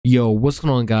Yo, what's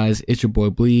going on, guys? It's your boy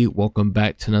Bleaa. Welcome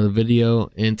back to another video.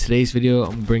 In today's video,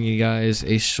 I'm bringing you guys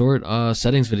a short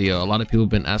settings video. A lot of people have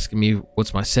been asking me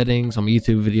what's my settings on my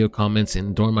YouTube video comments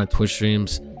and during my Twitch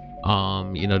streams.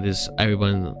 You know, this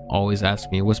everyone always asks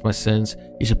me what's my settings.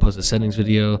 You should post a settings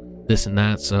video, this and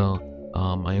that. So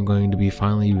I am going to be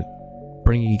finally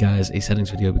bringing you guys a settings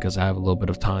video because I have a little bit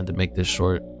of time to make this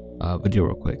short video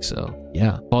real quick. So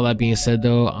yeah, all that being said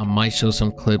though, I might show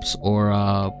some clips or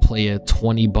play a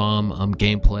 20 bomb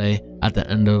gameplay at the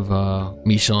end of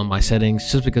me showing my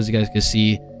settings, just because you guys can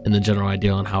see in the general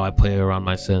idea on how I play around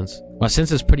my sense. My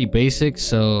sense is pretty basic,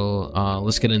 so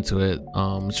let's get into it.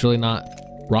 It's really not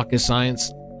rocket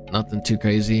science, nothing too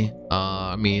crazy.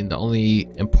 I mean, the only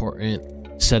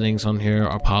important settings on here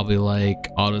are probably like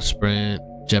auto sprint,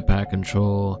 jetpack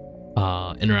control,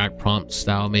 interact prompt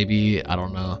style, maybe, I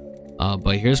don't know.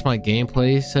 But here's my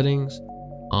gameplay settings.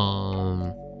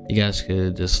 You guys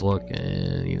could just look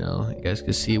and, you know, you guys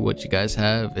could see what you guys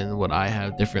have and what I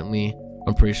have differently.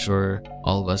 I'm pretty sure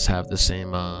all of us have the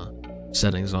same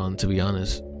settings on, to be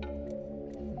honest.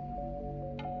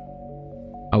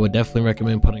 I would definitely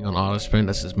recommend putting on auto sprint.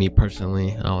 That's just me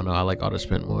personally. I don't know, I like auto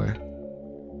sprint more.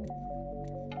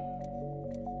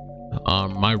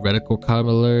 My reticle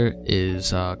color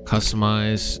is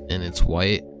customized and it's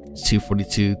white. It's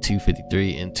 242,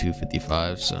 253, and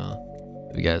 255. So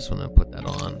if you guys want to put that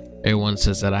on, everyone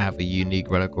says that I have a unique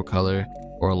reticle color,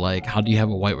 or like, how do you have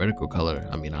a white reticle color?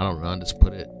 I mean, I don't know. I just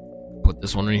put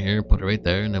this one right here, put it right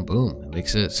there, and then boom, it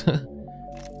makes sense.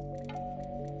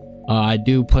 I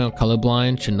do play on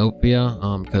colorblind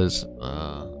Chinopia because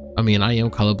I mean, I am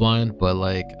colorblind, but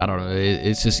like, I don't know,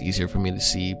 it's just easier for me to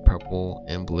see purple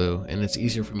and blue, and it's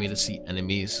easier for me to see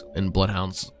enemies in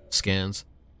Bloodhound scans.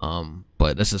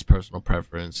 But that's just personal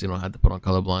preference. You don't have to put on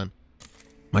colorblind.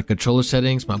 My controller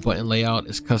settings, my button layout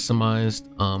is customized.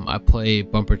 I play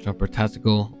bumper jumper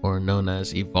tactical, or known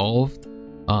as evolved,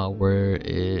 where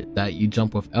that you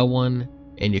jump with L1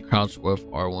 and you crouch with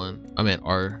R1. I mean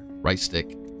R right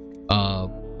stick.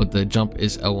 But the jump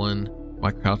is L1,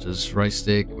 my crouch is right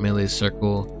stick, melee is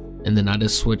circle, and then I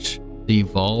just switch the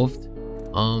evolved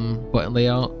button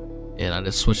layout, and I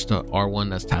just switch to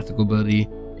R1, that's tactical ability,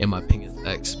 and my ping is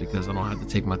X because I don't have to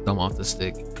take my thumb off the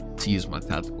stick to use my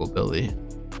tactical ability.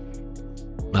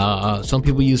 Some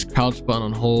people use crouch button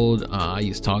on hold. I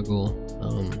use toggle.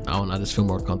 I just feel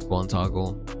more comfortable on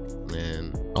toggle,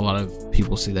 and a lot of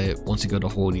people say that once you go to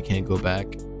hold you can't go back.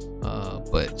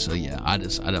 But so yeah, I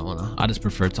just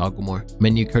prefer toggle more.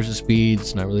 Menu cursor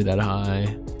speed's not really that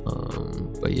high,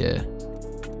 but yeah,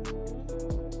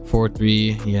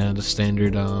 4.3, yeah, the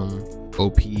standard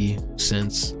OP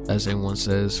sense, as everyone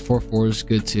says. 4.4 is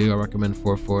good too. I recommend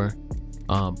 4.4,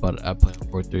 but I play on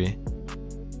 4.3.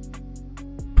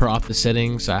 Per off the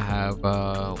settings, I have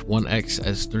 1x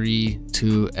as 3,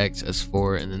 2x as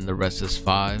 4, and then the rest is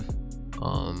 5.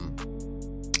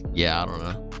 Yeah, I don't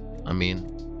know. I mean,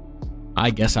 I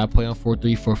guess I play on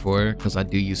 4.3, 4.4 because I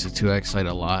do use the 2x site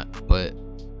a lot, but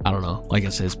I don't know. Like I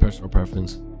said, it's personal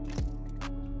preference.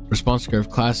 Response curve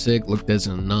classic, looked as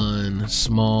a none,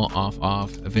 small,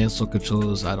 off, advanced look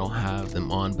controls, I don't have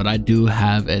them on, but I do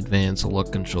have advanced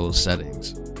look control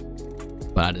settings,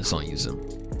 but I just don't use them.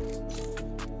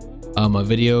 My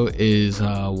video is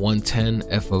 110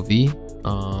 FOV.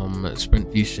 Sprint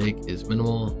view shake is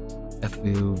minimal.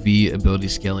 FOV ability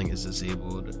scaling is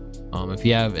disabled. If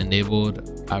you have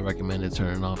enabled, I recommend it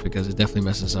turning off because it definitely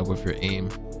messes up with your aim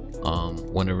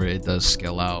whenever it does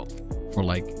scale out. For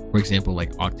example,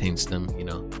 like Octane Stem, you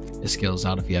know, it scales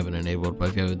out if you have it enabled, but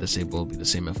if you have it disabled, it'll be the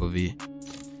same FOV.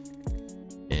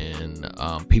 And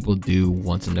people do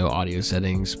want to know audio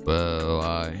settings,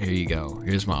 but here you go.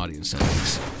 Here's my audio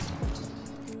settings.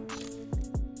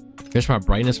 Here's my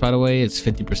brightness, by the way. It's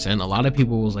 50%. A lot of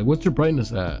people was like, what's your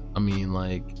brightness at? I mean,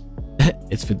 like,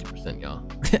 it's 50%, y'all.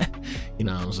 You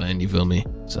know what I'm saying? You feel me?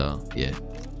 So yeah,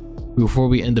 before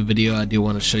we end the video, I do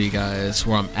want to show you guys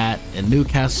where I'm at in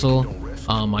Newcastle.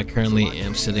 I currently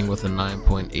am sitting with a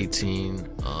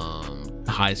 9.18.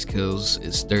 Highest kills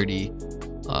is 30.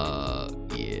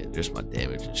 Yeah, there's my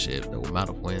damage and shit. The amount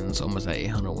of wins, almost at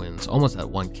 800 wins, almost at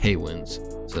 1k wins.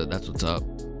 So that's what's up.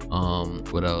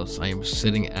 What else? I am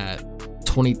sitting at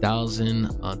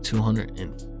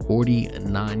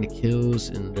 20,249 kills,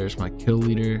 and there's my kill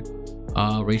leader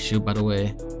ratio, by the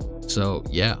way. So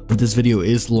yeah, but this video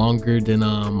is longer than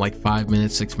like 5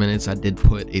 minutes, 6 minutes. I did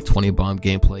put a 20 bomb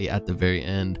gameplay at the very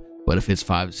end, but if it's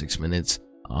 5 to 6 minutes,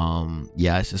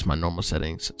 yeah, it's just my normal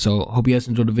settings. So hope you guys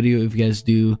enjoyed the video. If you guys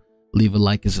do, leave a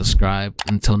like and subscribe.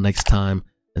 Until next time,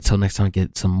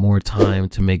 get some more time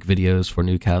to make videos for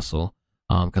Newcastle,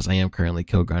 because I am currently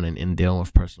kill grinding and dealing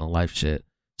with personal life shit.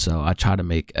 So I try to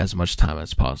make as much time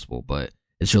as possible, but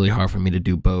it's really hard for me to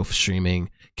do both: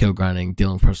 streaming, kill grinding,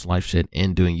 dealing with personal life shit,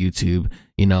 and doing YouTube.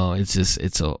 You know, it's just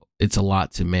it's a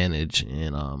lot to manage,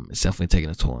 and it's definitely taking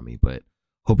a toll on me. But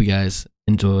hope you guys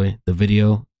enjoy the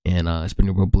video, and it's been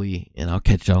your boy Bleaa, and I'll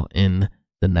catch y'all in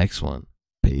the next one.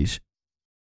 Peace.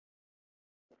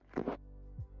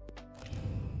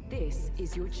 This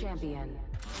is your champion.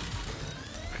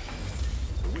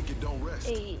 The wicked don't rest.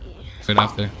 Hey. Right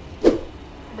after.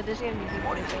 But this game is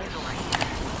more than Watch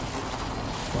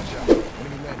out.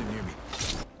 Enemy landed near me.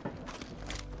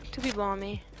 2 people on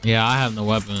me. Yeah, I have no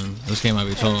weapon. This game might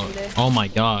be total. Oh my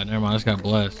god, never mind. I just got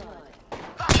blessed.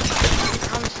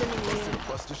 I'm sitting here.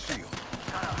 Bust the shield.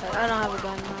 I don't have a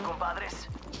gun now.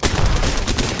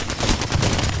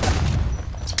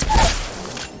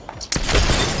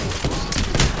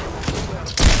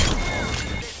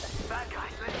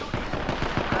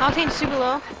 Octane's super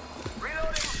low.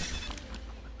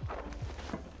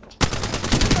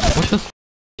 What the f?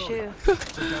 Shoot.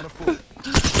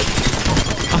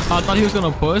 I thought he was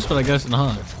gonna push, but I guess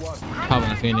not. Popping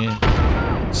a Phoenix.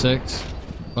 6,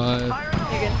 5,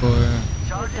 4.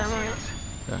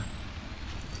 Yeah.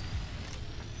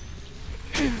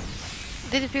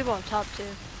 There's people on top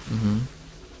too.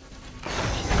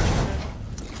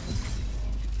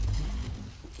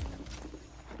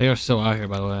 They are still out here,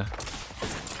 by the way.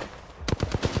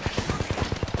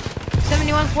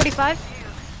 71, 45.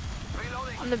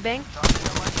 On the bank.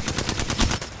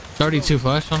 32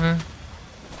 flash on her.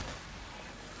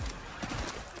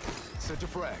 Set to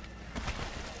frag.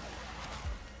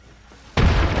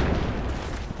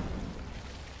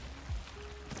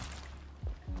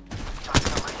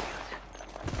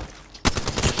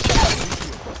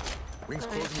 Rings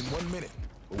closing in 1 minute,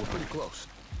 but we're pretty close.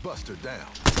 Bust her down.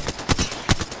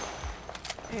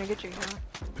 Here, get your gun.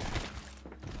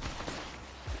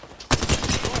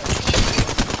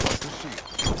 Bust the shield.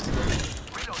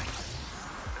 Reloading.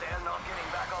 They're not getting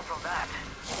back up from that.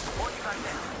 45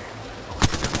 down.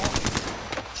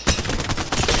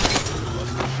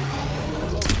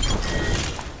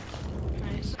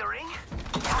 Nice. The ring?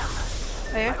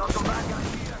 Here. Got some bad guys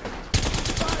here.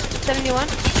 71.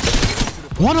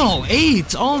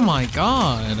 108! Oh my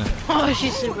god. Oh,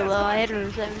 she's super low. I hit her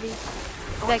with 70.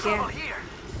 Back here. Here.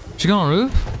 She go on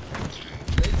roof?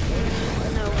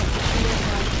 No.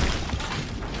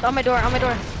 On my door, on my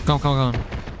door. Come on, come on, come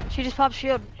on. She just popped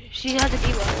shield. She has a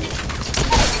debuff.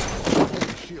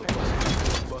 Shield.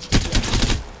 Bust the down.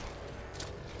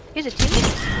 He's a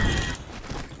teammate?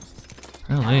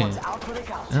 Really?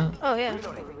 Yeah. Oh, yeah.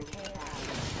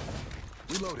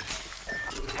 Reloaded.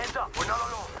 Heads up, we're not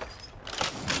alone.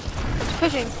 He's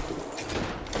pushing.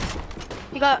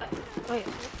 He got... Wait.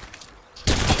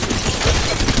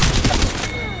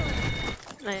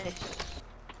 Nice.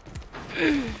 I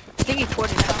think he's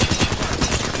 40 now.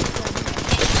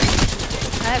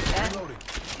 I have that. Reloading.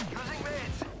 Using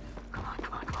meds. Come on,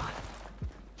 come on, come on.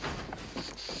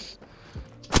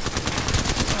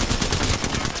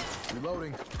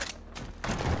 Reloading.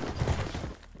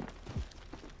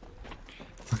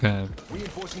 Okay.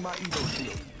 Reinforcing my Evo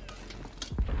shield.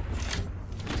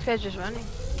 This guy's just running.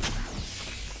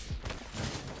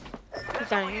 He's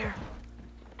down here.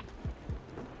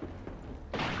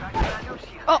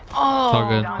 Oh, It's all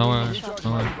good. oh! Don't worry. Recharge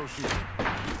Don't my worry. Evo shield.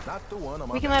 Not the one on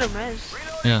my We can back. let him res.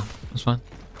 Yeah, that's fine.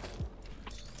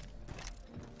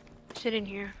 Sit in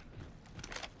here.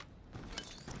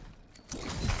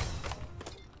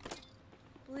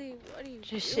 Bleaa, what are you Just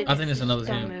doing? sit. I think it's another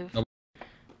Don't team. move. Nope.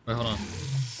 Wait, hold on.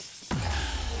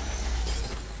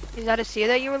 Is that a seer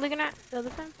that you were looking at the other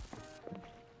time?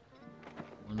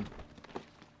 One.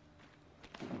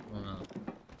 Oh no.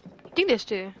 I think there's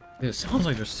 2. Dude, it sounds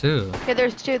like there's 2. Okay,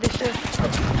 there's 2, there's 2. You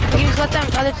can just let them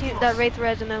other team that Wraith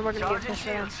res and then we're gonna get Charging pushed for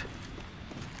them. shields.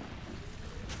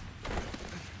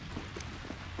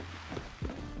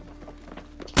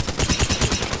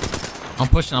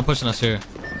 I'm pushing us here.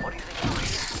 What do you think?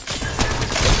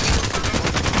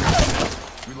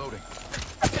 Reloading.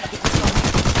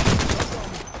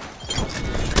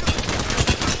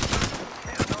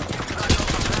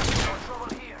 Trouble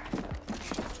here.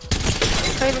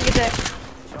 Can't even get that.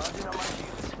 Charging on my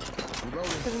shields.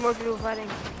 Reloading. There's more people fighting.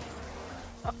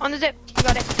 On the zip, you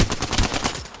got it.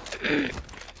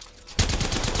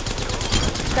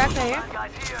 Cracked right here. Bad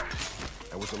guys here.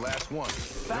 That was the last one.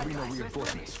 There'll be no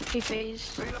reinforcements. He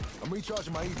phased. I'm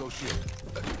recharging my Evo shield.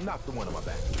 Not the one on my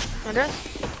back. Under us.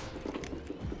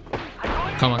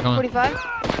 Come on, come on. 45.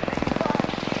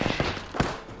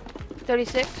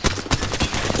 36.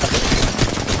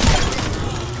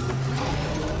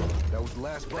 That was the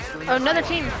last buster. Oh, another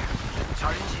team.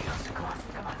 Charging shields. Come on,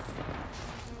 come on.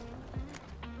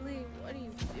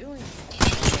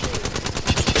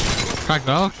 Cracked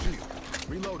off.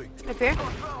 Reloading. Up here. Yeah,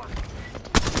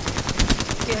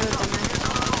 who's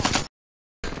on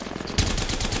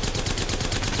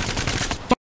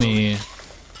Me.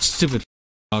 Stupid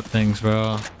fuck things,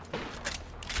 bro.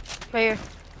 Right here.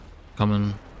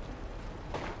 Coming.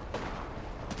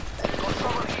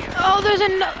 Oh, there's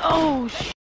a oh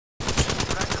sh.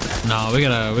 No, we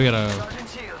gotta. Charging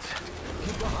shields.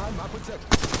 Get behind my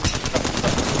protector.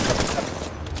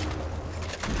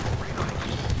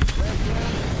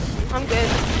 I'm good.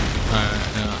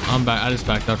 Alright, yeah, I'm back. I just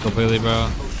backed up completely, bro.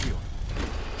 No shield.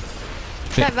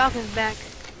 That Valkyn's back.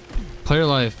 Player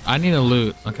life. I need a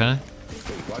loot, okay?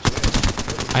 Watch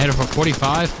it. I hit her for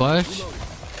 45 flesh.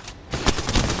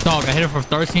 Dog, I hit her for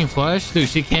 13 flesh. Dude,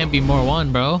 she can't be more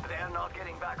one, bro. They're not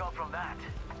getting back up from that.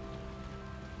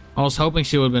 I was hoping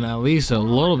she would have been at least a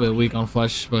little bit weak on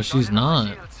flesh, but she's not.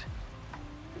 Shields.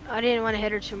 I didn't want to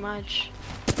hit her too much.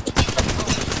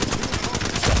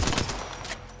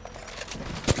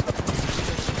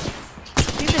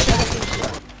 You just got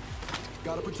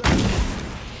Gotta protect him.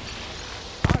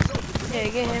 yeah,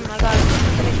 get him. I got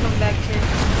him. He's coming back too.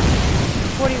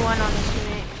 41 on this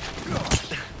teammate.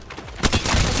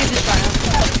 I'll give this guy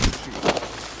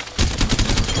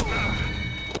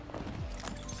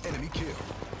Enemy kill.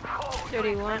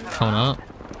 31. Coming up.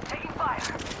 Taking fire.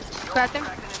 Cracked him.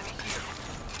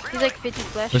 He's like 50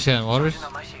 flesh. What's she at? Waters?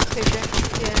 On my shield. Pretty sure.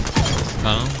 Yeah.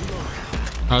 Oh.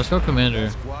 Alright, let's go commander.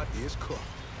 Squad is cooked.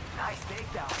 Nice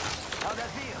takedown. How'd that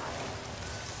feel?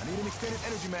 I need an extended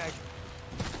energy mag.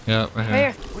 Yep, right Right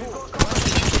here. here.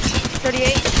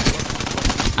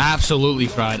 38. Absolutely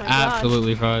fried. Oh my God.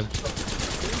 Absolutely fried.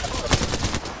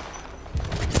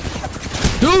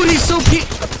 Dude, he's so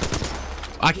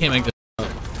I can't make this.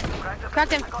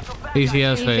 Cracked him.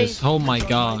 PCS He face. faced- Oh my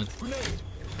god.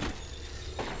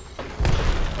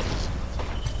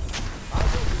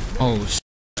 Oh,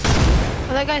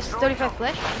 Oh, that guy's 35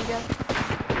 flesh.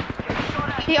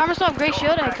 He armor swap great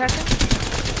shield. I cracked him.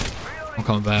 I'm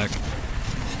coming back.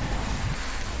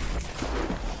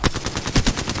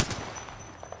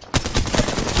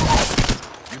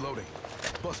 Reloading.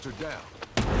 Buster down.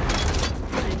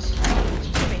 Nice.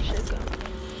 Teammate should go.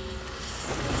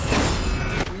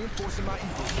 Reinforcing my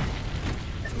eagle.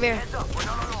 Come here. Heads up. We're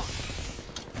not alone.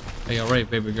 Hey, alright,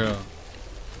 baby girl.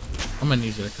 I'm gonna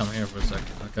need you to come here for a second,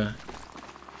 okay?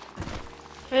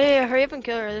 Hey, hurry up and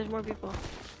kill her. There's more people.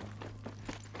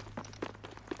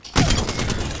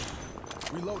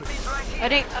 Reloading. I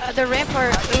think the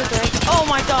rampart is like. Oh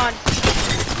my god.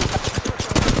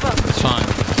 Fuck. It's fine.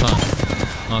 It's fine.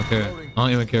 I don't care. I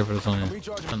don't even care for this on you.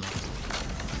 Recharging.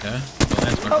 Okay?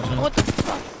 That's my Oh, question. what the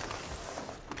fuck?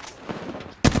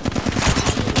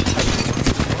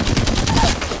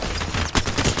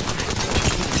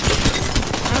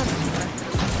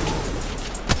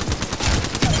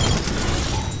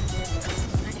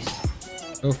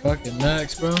 Go fucking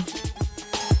next, bro.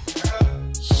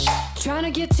 Trying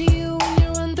to get to you when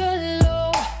you're on the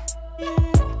low.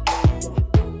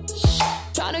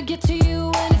 Trying to get to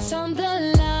you when it's on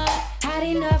the line. Had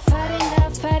enough, had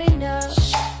enough, had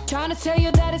enough. Trying to tell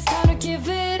you that it's time to give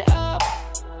it up.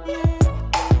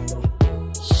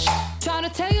 Trying to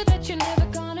tell you that you never